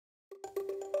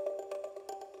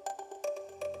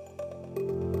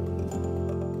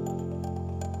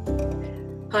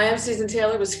Hi, I'm Susan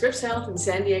Taylor with Scripps Health in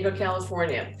San Diego,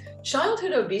 California.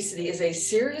 Childhood obesity is a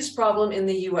serious problem in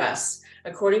the U.S.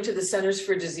 According to the Centers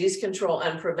for Disease Control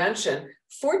and Prevention,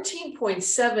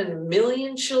 14.7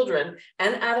 million children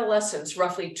and adolescents,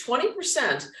 roughly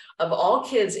 20% of all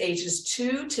kids ages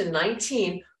 2 to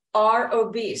 19, are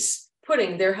obese,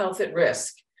 putting their health at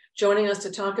risk. Joining us to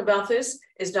talk about this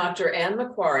is Dr. Ann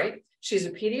MacQuarrie. She's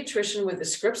a pediatrician with the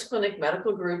Scripps Clinic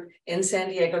Medical Group in San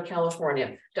Diego,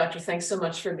 California. Doctor, thanks so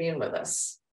much for being with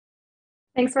us.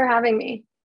 Thanks for having me.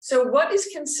 So what is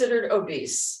considered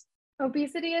obese?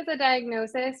 Obesity is a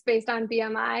diagnosis based on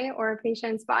BMI, or a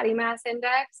patient's body mass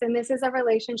index, and this is a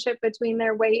relationship between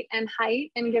their weight and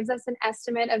height and gives us an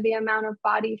estimate of the amount of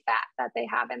body fat that they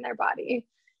have in their body.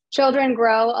 Children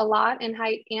grow a lot in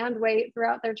height and weight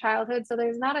throughout their childhood, so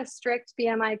there's not a strict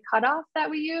BMI cutoff that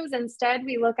we use. Instead,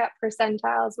 we look at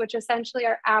percentiles, which essentially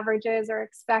are averages or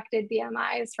expected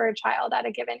BMIs for a child at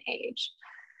a given age.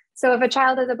 So if a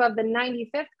child is above the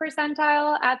 95th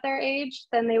percentile at their age,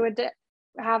 then they would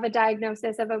have a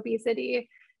diagnosis of obesity.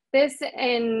 This,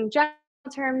 in general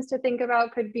terms to think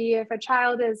about, could be if a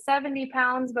child is 70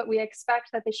 pounds, but we expect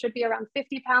that they should be around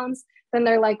 50 pounds, then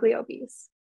they're likely obese.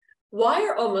 Why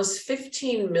are almost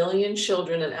 15 million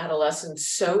children and adolescents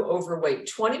so overweight,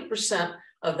 20%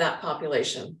 of that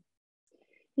population?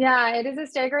 Yeah, it is a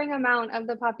staggering amount of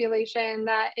the population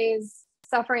that is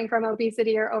suffering from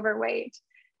obesity or overweight.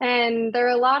 And there are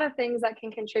a lot of things that can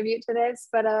contribute to this,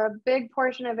 but a big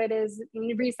portion of it is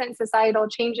recent societal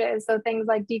changes. So things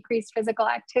like decreased physical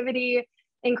activity,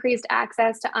 increased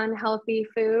access to unhealthy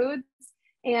foods,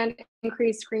 and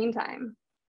increased screen time.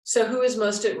 So who is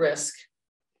most at risk?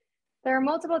 There are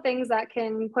multiple things that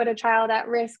can put a child at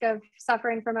risk of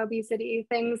suffering from obesity.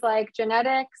 Things like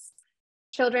genetics,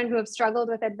 children who have struggled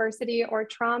with adversity or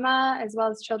trauma, as well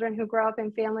as children who grow up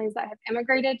in families that have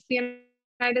immigrated to the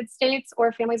United States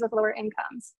or families with lower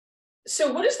incomes.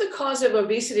 So what is the cause of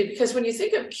obesity? Because when you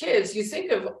think of kids, you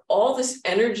think of all this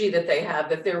energy that they have,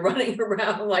 that they're running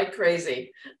around like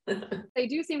crazy. They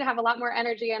do seem to have a lot more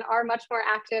energy and are much more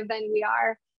active than we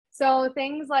are. So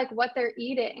things like what they're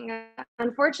eating.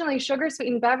 Unfortunately,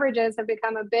 sugar-sweetened beverages have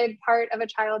become a big part of a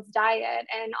child's diet.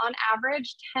 And on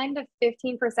average, 10 to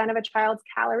 15% of a child's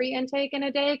calorie intake in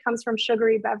a day comes from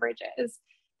sugary beverages.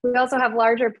 We also have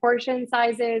larger portion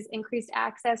sizes, increased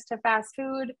access to fast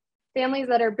food, families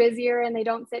that are busier and they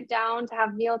don't sit down to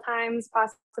have meal times,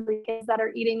 possibly kids that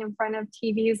are eating in front of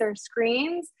TVs or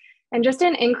screens, and just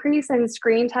an increase in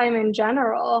screen time in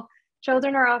general.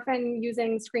 Children are often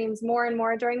using screens more and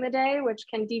more during the day, which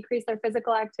can decrease their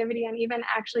physical activity and even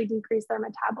actually decrease their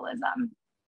metabolism.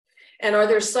 And are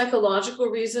there psychological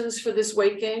reasons for this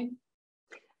weight gain?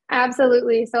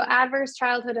 Absolutely. So adverse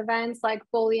childhood events like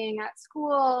bullying at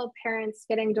school, parents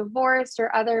getting divorced,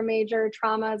 or other major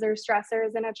traumas or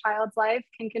stressors in a child's life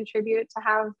can contribute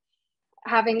to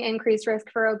having increased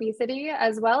risk for obesity,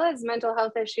 as well as mental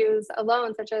health issues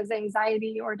alone, such as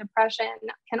anxiety or depression,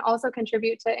 can also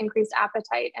contribute to increased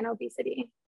appetite and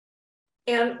obesity.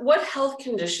 And what health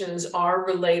conditions are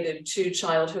related to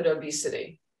childhood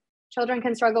obesity? Children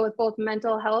can struggle with both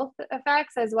mental health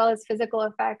effects as well as physical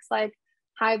effects like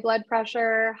high blood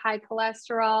pressure, high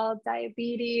cholesterol,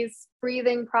 diabetes,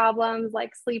 breathing problems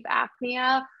like sleep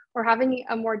apnea, or having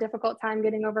a more difficult time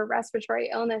getting over respiratory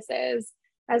illnesses,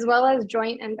 as well as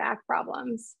joint and back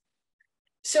problems.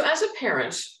 So as a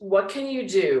parent, what can you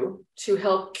do to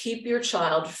help keep your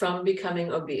child from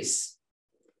becoming obese?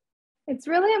 It's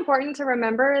really important to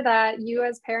remember that you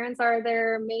as parents are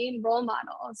their main role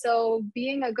model. So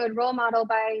being a good role model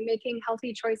by making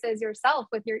healthy choices yourself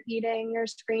with your eating, your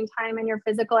screen time, and your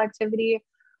physical activity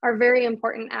are very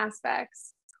important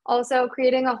aspects. Also,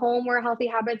 creating a home where healthy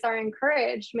habits are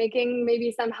encouraged, making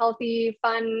maybe some healthy,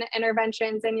 fun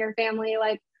interventions in your family,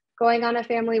 like going on a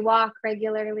family walk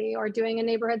regularly or doing a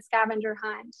neighborhood scavenger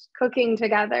hunt, cooking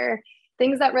together.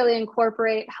 Things that really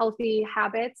incorporate healthy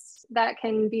habits that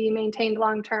can be maintained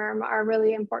long-term are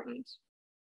really important.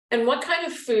 And what kind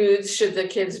of foods should the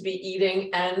kids be eating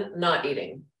and not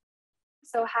eating?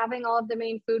 So having all of the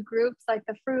main food groups like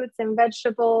the fruits and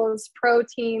vegetables,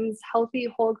 proteins, healthy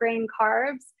whole grain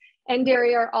carbs, and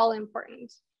dairy are all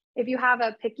important. If you have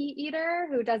a picky eater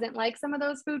who doesn't like some of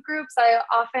those food groups, I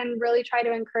often really try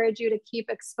to encourage you to keep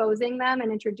exposing them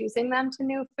and introducing them to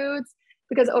new foods,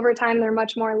 because over time, they're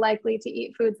much more likely to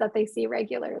eat foods that they see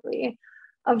regularly.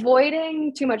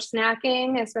 Avoiding too much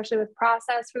snacking, especially with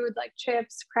processed foods like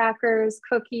chips, crackers,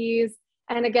 cookies,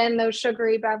 and again, those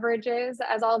sugary beverages,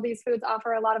 as all these foods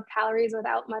offer a lot of calories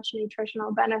without much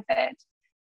nutritional benefit.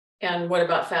 And what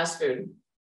about fast food?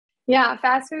 Yeah,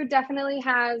 fast food definitely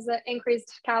has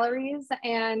increased calories,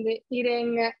 and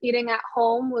eating at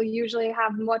home will usually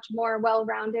have much more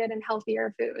well-rounded and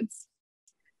healthier foods.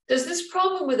 Does this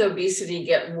problem with obesity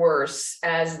get worse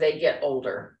as they get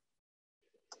older?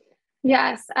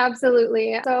 Yes,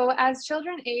 absolutely. So as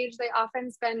children age, they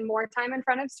often spend more time in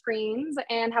front of screens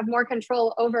and have more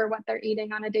control over what they're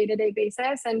eating on a day-to-day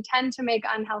basis and tend to make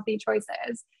unhealthy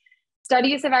choices.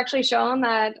 Studies have actually shown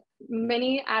that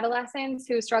many adolescents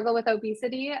who struggle with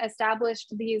obesity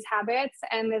established these habits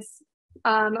and this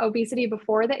obesity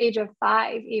before the age of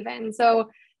 5, even. So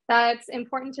that's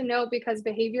important to note because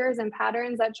behaviors and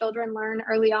patterns that children learn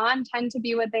early on tend to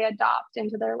be what they adopt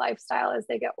into their lifestyle as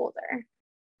they get older.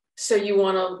 So you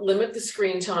want to limit the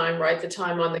screen time, right? The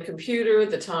time on the computer,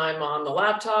 the time on the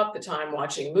laptop, the time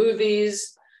watching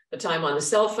movies, the time on the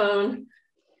cell phone.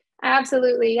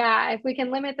 Absolutely. Yeah. If we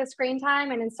can limit the screen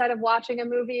time and instead of watching a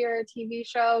movie or a TV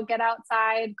show, get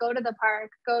outside, go to the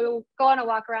park, go on a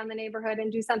walk around the neighborhood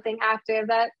and do something active,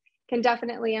 that can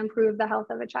definitely improve the health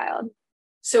of a child.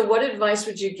 So what advice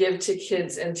would you give to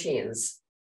kids and teens?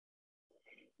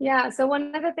 Yeah. So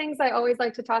one of the things I always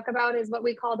like to talk about is what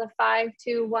we call the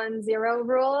 5-2-1-0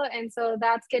 rule. And so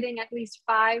that's getting at least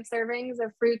 5 servings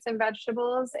of fruits and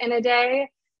vegetables in a day,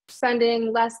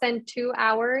 spending less than 2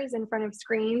 hours in front of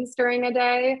screens during a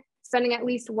day, spending at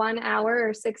least 1 hour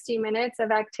or 60 minutes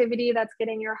of activity that's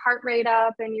getting your heart rate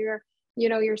up and you're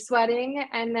sweating,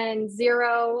 and then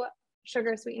 0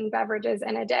 sugar sweetened beverages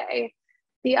in a day.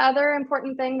 The other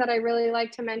important thing that I really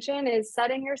like to mention is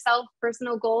setting yourself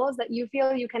personal goals that you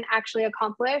feel you can actually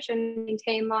accomplish and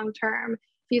maintain long term.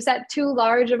 If you set too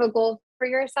large of a goal for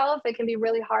yourself, it can be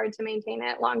really hard to maintain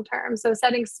it long term. So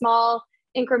setting small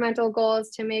incremental goals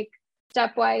to make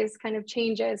stepwise kind of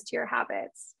changes to your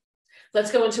habits.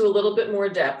 Let's go into a little bit more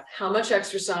depth. How much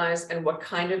exercise and what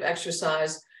kind of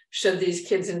exercise should these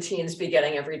kids and teens be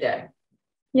getting every day?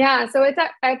 Yeah, so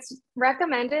it's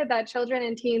recommended that children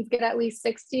and teens get at least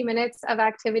 60 minutes of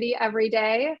activity every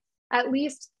day. At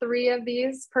least 3 of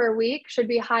these per week should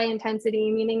be high intensity,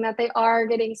 meaning that they are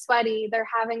getting sweaty, they're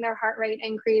having their heart rate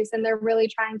increase, and they're really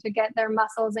trying to get their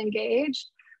muscles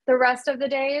engaged. The rest of the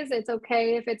days, it's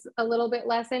okay if it's a little bit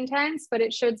less intense, but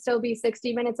it should still be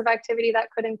 60 minutes of activity that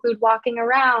could include walking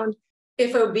around.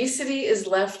 If obesity is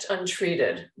left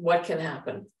untreated, what can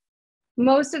happen?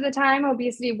 Most of the time,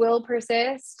 obesity will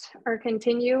persist or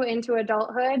continue into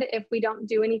adulthood if we don't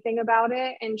do anything about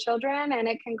it in children, and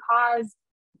it can cause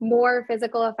more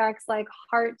physical effects like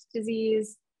heart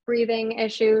disease, breathing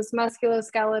issues,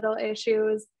 musculoskeletal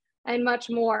issues, and much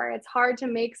more. It's hard to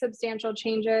make substantial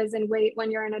changes in weight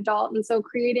when you're an adult, and so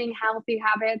creating healthy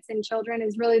habits in children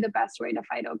is really the best way to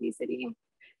fight obesity.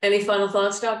 Any final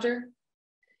thoughts, doctor?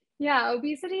 Yeah,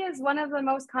 obesity is one of the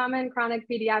most common chronic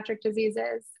pediatric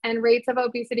diseases, and rates of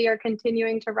obesity are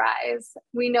continuing to rise.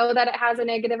 We know that it has a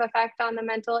negative effect on the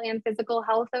mental and physical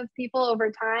health of people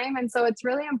over time, and so it's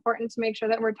really important to make sure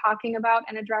that we're talking about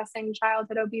and addressing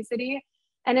childhood obesity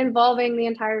and involving the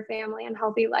entire family in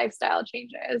healthy lifestyle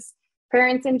changes.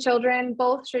 Parents and children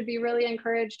both should be really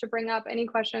encouraged to bring up any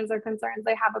questions or concerns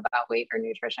they have about weight or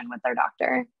nutrition with their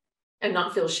doctor. And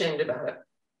not feel ashamed about it.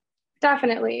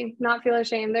 Definitely not feel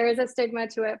ashamed. There is a stigma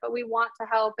to it, but we want to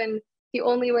help. And the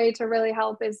only way to really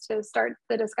help is to start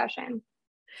the discussion.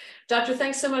 Doctor,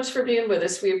 thanks so much for being with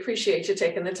us. We appreciate you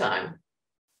taking the time.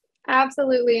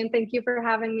 Absolutely. And thank you for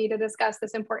having me to discuss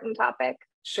this important topic.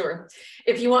 Sure.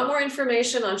 If you want more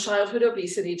information on childhood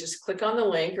obesity, just click on the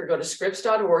link or go to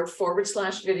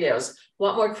scripps.org/videos.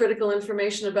 Want more critical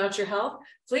information about your health?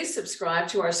 Please subscribe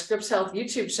to our Scripps Health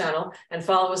YouTube channel and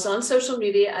follow us on social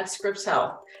media at Scripps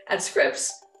Health. At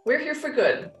Scripps, we're here for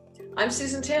good. I'm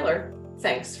Susan Taylor.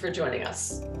 Thanks for joining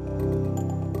us.